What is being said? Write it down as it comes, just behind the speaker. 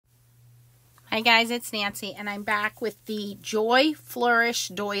Hi guys, it's Nancy, and I'm back with the Joy Flourish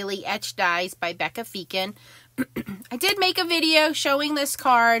Doily Etch Dies by Becca Feekan. I did make a video showing this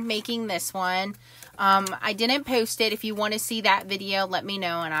card, making this one. I didn't post it. If you want to see that video, let me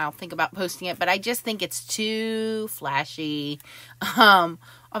know, and I'll think about posting it. But I just think it's too flashy.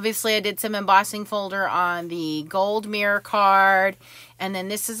 Obviously, I did some embossing folder on the gold mirror card, and then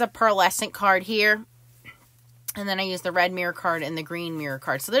this is a pearlescent card here. And then I use the red mirror card and the green mirror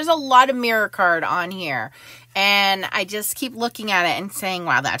card. So there's a lot of mirror card on here. And I just keep looking at it and saying,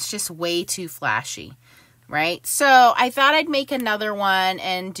 wow, that's just way too flashy, right? So I thought I'd make another one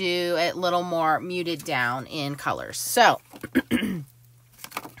and do it a little more muted down in colors. So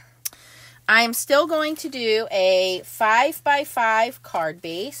I'm still going to do a 5x5 card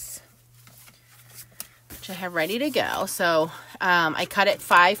base, which I have ready to go. So I cut it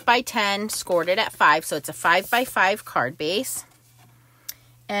 5x10, scored it at 5, so it's a 5x5 card base.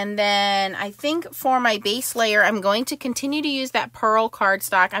 And then I think for my base layer, I'm going to continue to use that pearl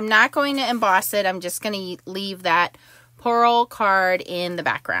cardstock. I'm not going to emboss it. I'm just going to leave that pearl card in the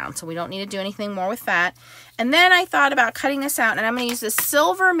background, so we don't need to do anything more with that. And then I thought about cutting this out, and I'm going to use the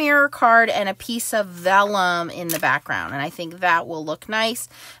silver mirror card and a piece of vellum in the background, and I think that will look nice.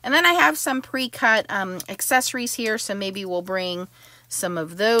 And then I have some pre-cut accessories here, so maybe we'll bring some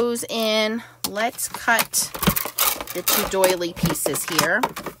of those in. Let's cut the two doily pieces here.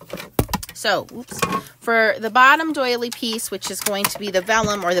 So, oops, for the bottom doily piece, which is going to be the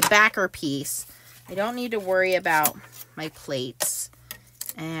vellum or the backer piece, I don't need to worry about my plates.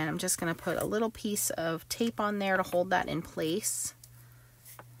 And I'm just going to put a little piece of tape on there to hold that in place.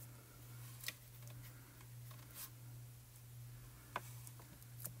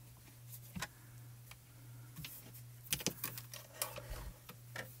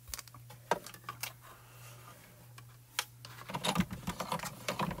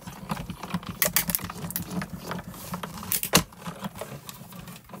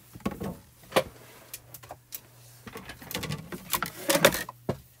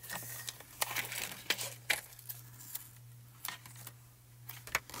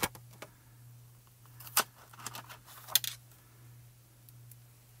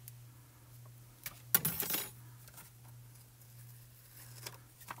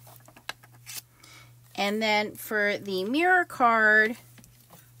 And then for the mirror card,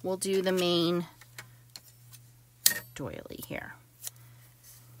 we'll do the main doily here.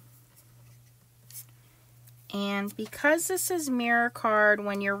 And because this is mirror card,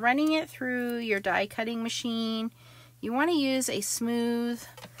 when you're running it through your die cutting machine, you want to use a smooth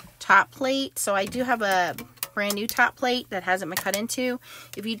top plate. So I do have a brand new top plate that hasn't been cut into.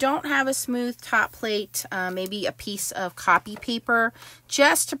 If you don't have a smooth top plate, maybe a piece of copy paper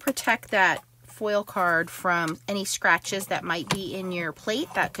just to protect that foil card from any scratches that might be in your plate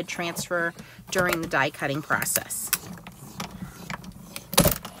that could transfer during the die cutting process.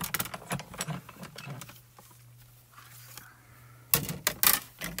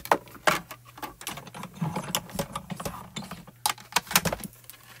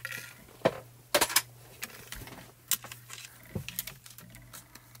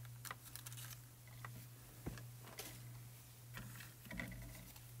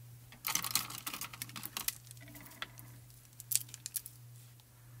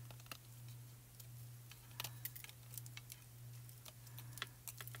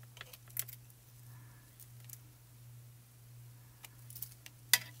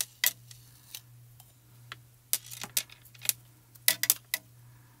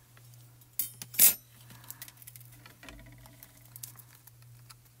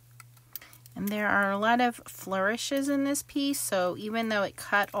 And there are a lot of flourishes in this piece, so even though it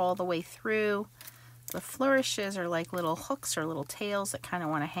cut all the way through, the flourishes are like little hooks or little tails that kind of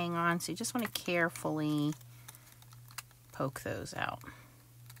want to hang on, so you just want to carefully poke those out.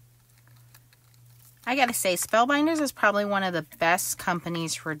 I gotta say, Spellbinders is probably one of the best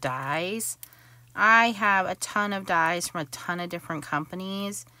companies for dies. I have a ton of dies from a ton of different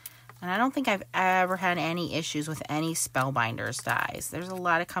companies, and I don't think I've ever had any issues with any Spellbinders dies. There's a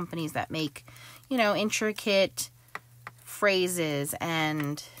lot of companies that make, you know, intricate phrases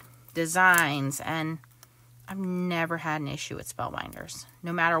and designs, and I've never had an issue with Spellbinders,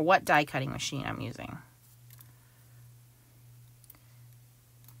 no matter what die cutting machine I'm using.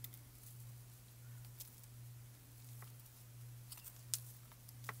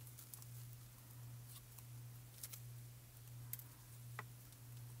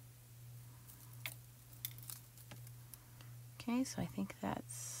 Okay, so I think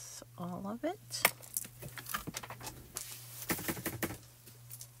that's all of it.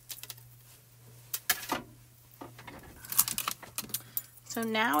 So so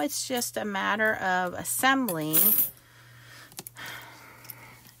now it's just a matter of assembling.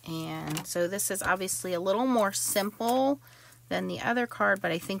 And so this is obviously a little more simple than the other card,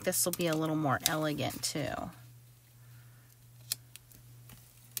 but I think this will be a little more elegant too.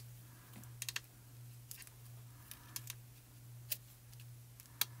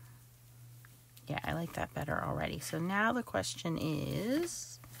 Yeah, I like that better already. So now the question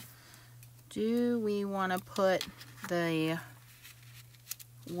is, do we want to put the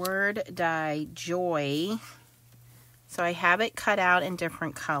word die joy? So I have it cut out in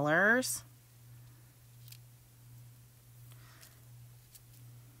different colors.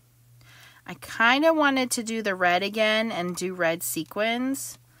 I kind of wanted to do the red again and do red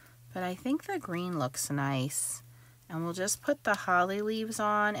sequins, but I think the green looks nice. And we'll just put the holly leaves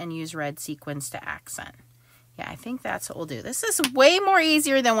on and use red sequins to accent. Yeah, I think that's what we'll do. This is way more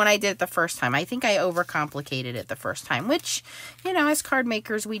easier than when I did it the first time. I think I overcomplicated it the first time, which, you know, as card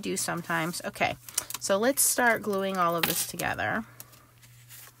makers, we do sometimes. Okay, so let's start gluing all of this together.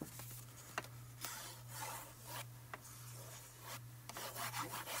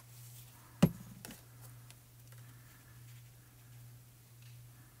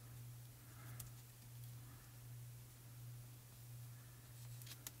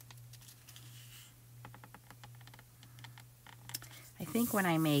 I think when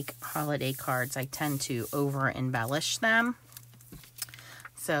I make holiday cards, I tend to over embellish them.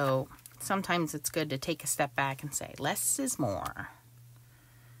 So sometimes it's good to take a step back and say, less is more.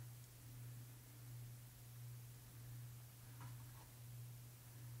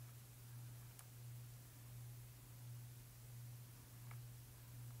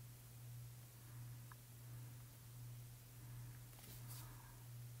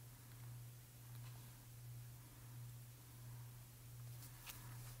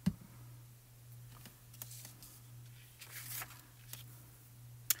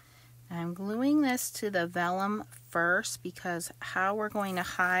 I'm gluing this to the vellum first because how we're going to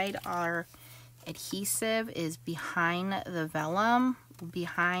hide our adhesive is behind the vellum,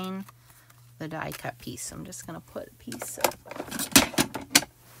 behind the die cut piece. So I'm just going to put a piece of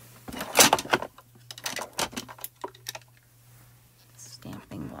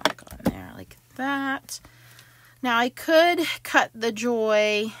stamping block on there like that. Now I could cut the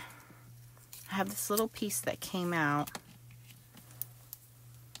joy. I have this little piece that came out.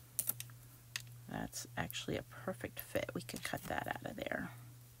 That's actually a perfect fit. We could cut that out of there.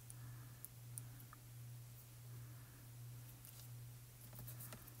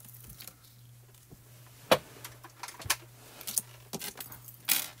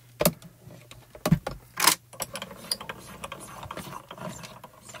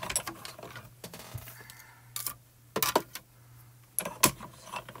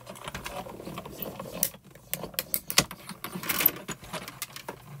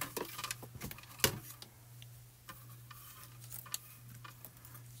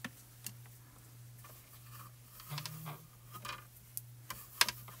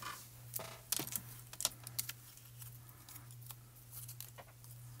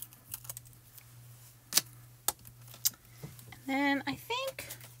 And I think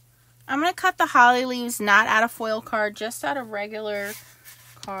I'm going to cut the holly leaves not out of foil card, just out of regular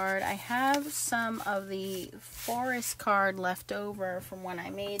card. I have some of the forest card left over from when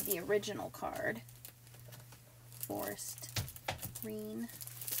I made the original card. Forest green.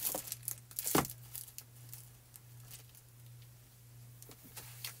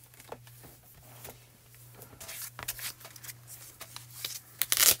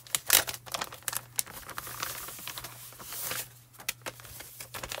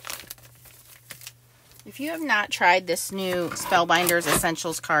 If you have not tried this new Spellbinders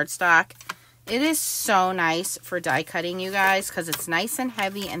Essentials cardstock, it is so nice for die cutting, you guys, because it's nice and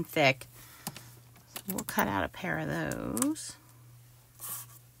heavy and thick. So we'll cut out a pair of those.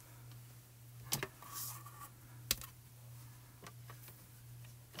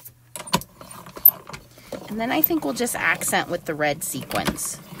 And then I think we'll just accent with the red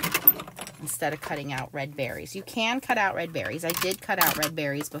sequins instead of cutting out red berries. You can cut out red berries. I did cut out red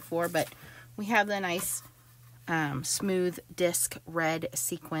berries before, but we have the nice smooth disc red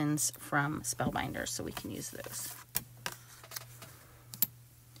sequins from Spellbinders, so we can use those.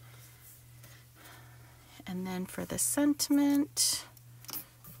 And then for the sentiment,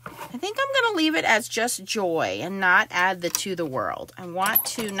 I think I'm going to leave it as just joy and not add the to the world. I want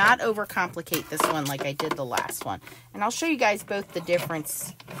to not overcomplicate this one like I did the last one. And I'll show you guys both the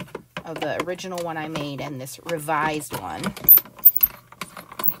difference of the original one I made and this revised one.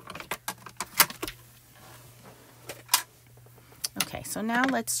 Okay, so now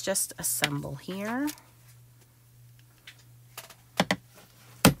let's just assemble here.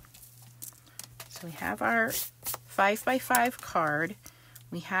 So we have our 5x5 card.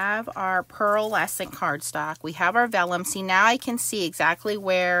 We have our pearlescent cardstock. We have our vellum. See, now I can see exactly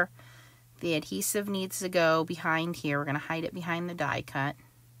where the adhesive needs to go behind here. We're going to hide it behind the die cut.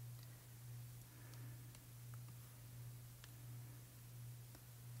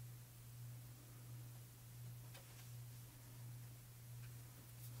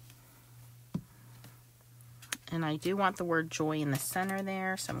 And I do want the word joy in the center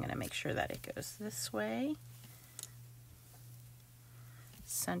there, so I'm going to make sure that it goes this way.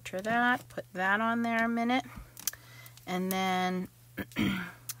 Center that, put that on there a minute. And then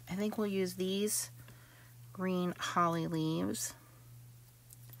I think we'll use these green holly leaves.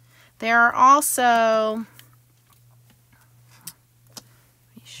 There are also,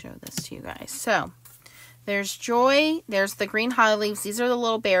 let me show this to you guys. So there's joy, there's the green holly leaves, these are the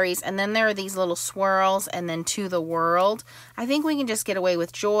little berries, and then there are these little swirls, and then to the world. I think we can just get away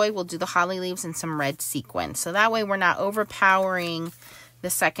with joy. We'll do the holly leaves and some red sequins. So that way we're not overpowering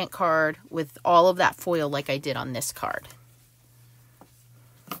the second card with all of that foil like I did on this card.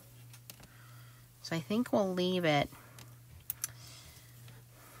 So I think we'll leave it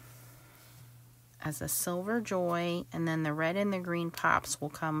as a silver joy, and then the red and the green pops will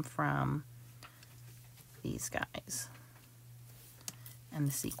come from these guys and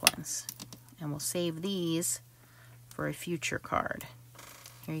the sequins. And we'll save these for a future card.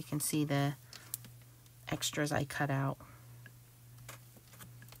 Here you can see the extras I cut out.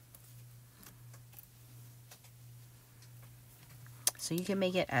 So you can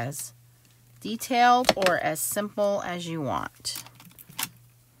make it as detailed or as simple as you want.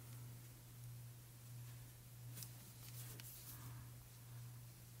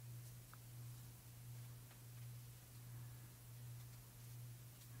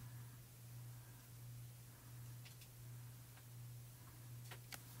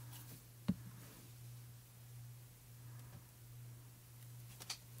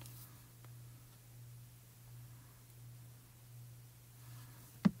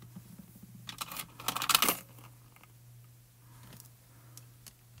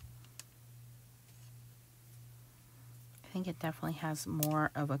 I think it definitely has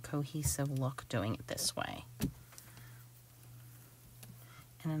more of a cohesive look doing it this way. And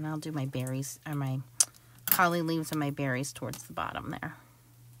then I'll do my berries, or my holly leaves and my berries towards the bottom there.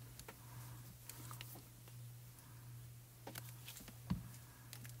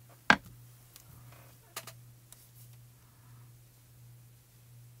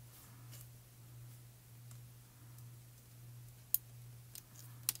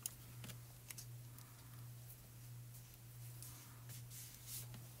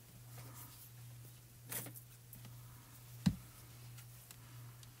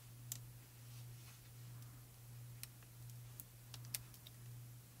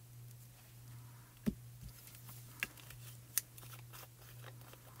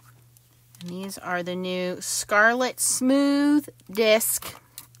 And these are the new Scarlet Smooth Disc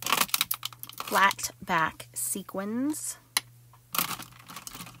Flat Back Sequins.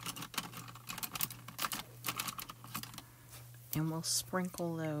 And we'll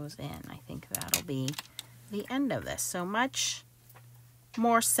sprinkle those in. I think that'll be the end of this. So much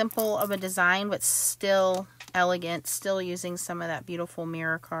more simple of a design, but still elegant, still using some of that beautiful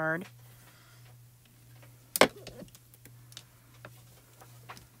mirror card.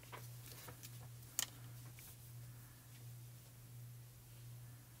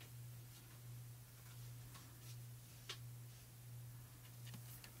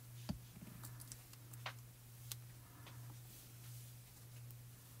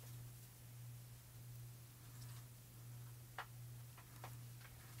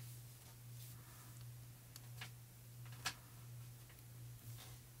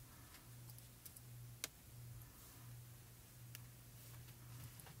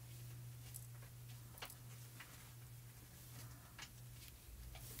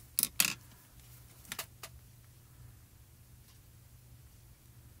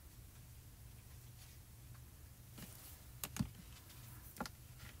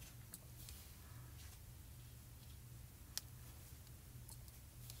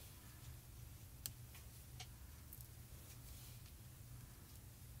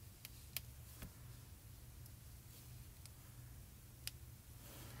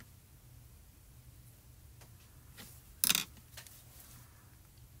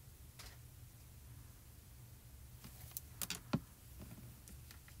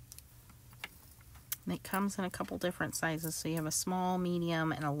 And it comes in a couple different sizes, so you have a small,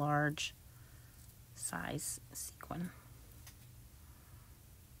 medium, and a large size sequin.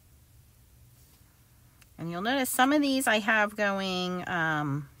 And you'll notice some of these I have going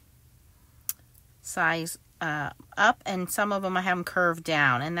size up, and some of them I have them curved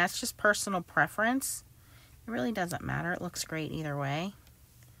down, and that's just personal preference. It really doesn't matter. It looks great either way.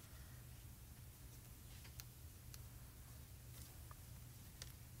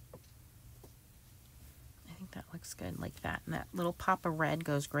 I think that looks good like that, and that little pop of red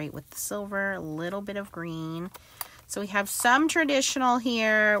goes great with the silver, a little bit of green. So we have some traditional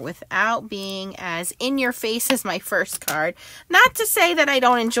here without being as in your face as my first card. Not to say that I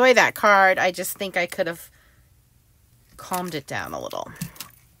don't enjoy that card. I just think I could have calmed it down a little.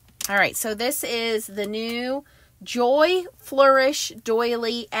 All right, so this is the new Joy Flourish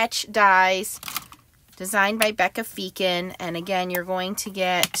Doily Etch Dies designed by Becca Feekan. And again, you're going to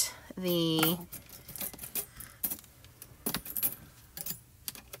get the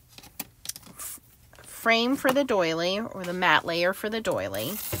frame for the doily, or the matte layer for the doily.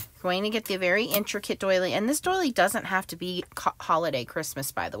 You're going to get the very intricate doily, and this doily doesn't have to be holiday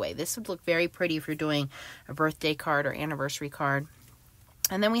Christmas, by the way. This would look very pretty if you're doing a birthday card or anniversary card.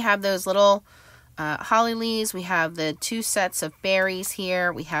 And then we have those little holly leaves. We have the 2 sets of berries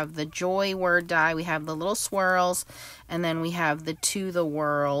here. We have the joy word die. We have the little swirls, and then we have the to the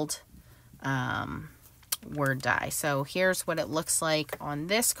world word die. So here's what it looks like on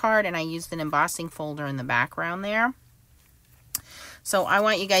this card, and I used an embossing folder in the background there. So I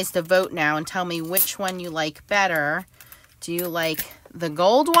want you guys to vote now and tell me which one you like better. Do you like the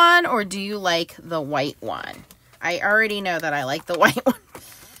gold one, or do you like the white one? I already know that I like the white one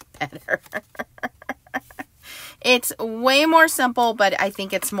better. It's way more simple, but I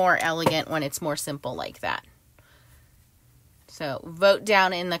think it's more elegant when it's more simple like that. So vote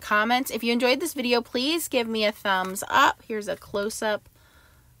down in the comments. If you enjoyed this video, please give me a thumbs up. Here's a close-up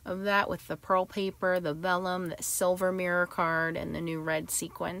of that with the pearl paper, the vellum, the silver mirror card, and the new red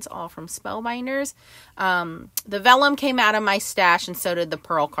sequins, all from Spellbinders. The vellum came out of my stash, and so did the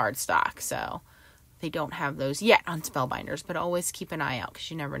pearl cardstock. So they don't have those yet on Spellbinders, but always keep an eye out because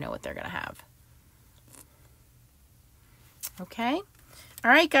you never know what they're going to have. Okay.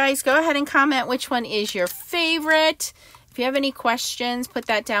 All right, guys, go ahead and comment which one is your favorite. If you have any questions, put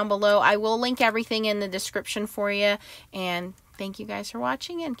that down below. I will link everything in the description for you. And thank you guys for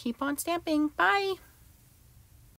watching, and keep on stamping. Bye.